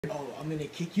Oh, I'm gonna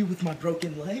kick you with my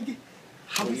broken leg?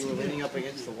 How you were leaning up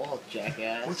against the wall,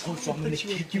 jackass. Oh, so I'm gonna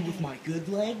kick you with my good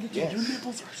leg? Yes. Your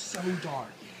nipples are so dark.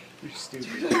 You're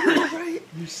stupid. Right?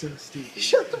 You're so stupid.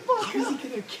 Shut the fuck How's up. he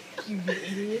gonna kick you, you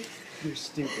idiot? You're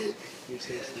stupid. You're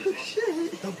so stupid.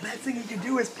 Shit. The best thing he could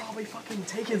do is probably fucking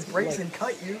take his brakes and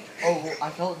cut you. Oh, well,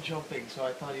 I felt jumping, so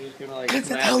I thought he was gonna like. Because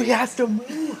that's smack how me. he has to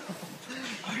move.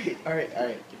 Alright.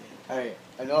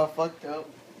 I know I fucked up.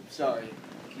 I'm sorry.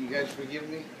 Can you guys forgive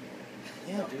me?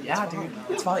 Yeah, dude.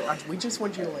 It's fine. We just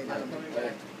want you to lay down.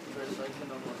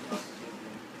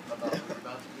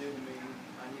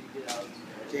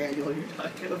 Daniel, you're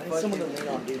not gonna I need someone to lean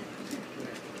on, dude.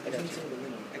 I need someone to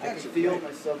lean on. I can feel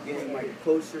myself getting like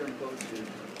closer and closer.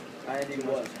 I need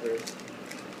what first.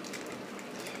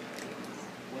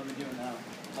 What are we doing now?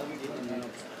 How do we get in now?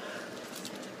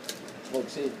 Look,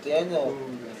 see, Daniel,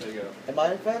 in my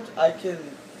defense, I can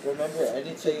remember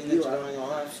anything that's going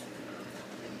on.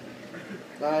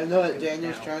 But I know that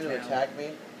Daniel's trying to attack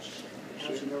me.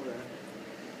 How'd you know that?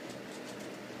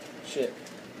 Shit.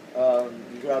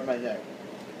 You grabbed my neck.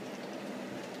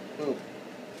 Ooh.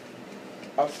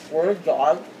 I swear to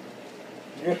God,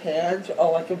 your hands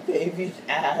are like a baby's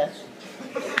ass.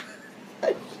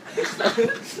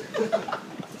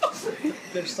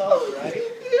 They're soft, right?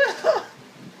 Yeah.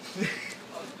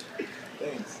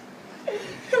 Thanks.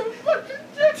 You're fucking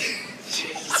dick.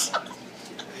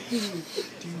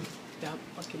 Dude, that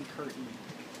fucking curtain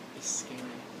is scary.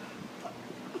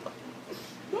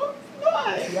 No, it's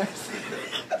not. Yes.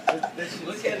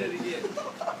 Look at it again.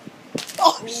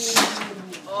 Oh, shit.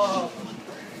 Oh.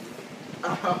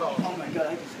 Ow. Oh my god,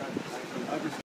 I can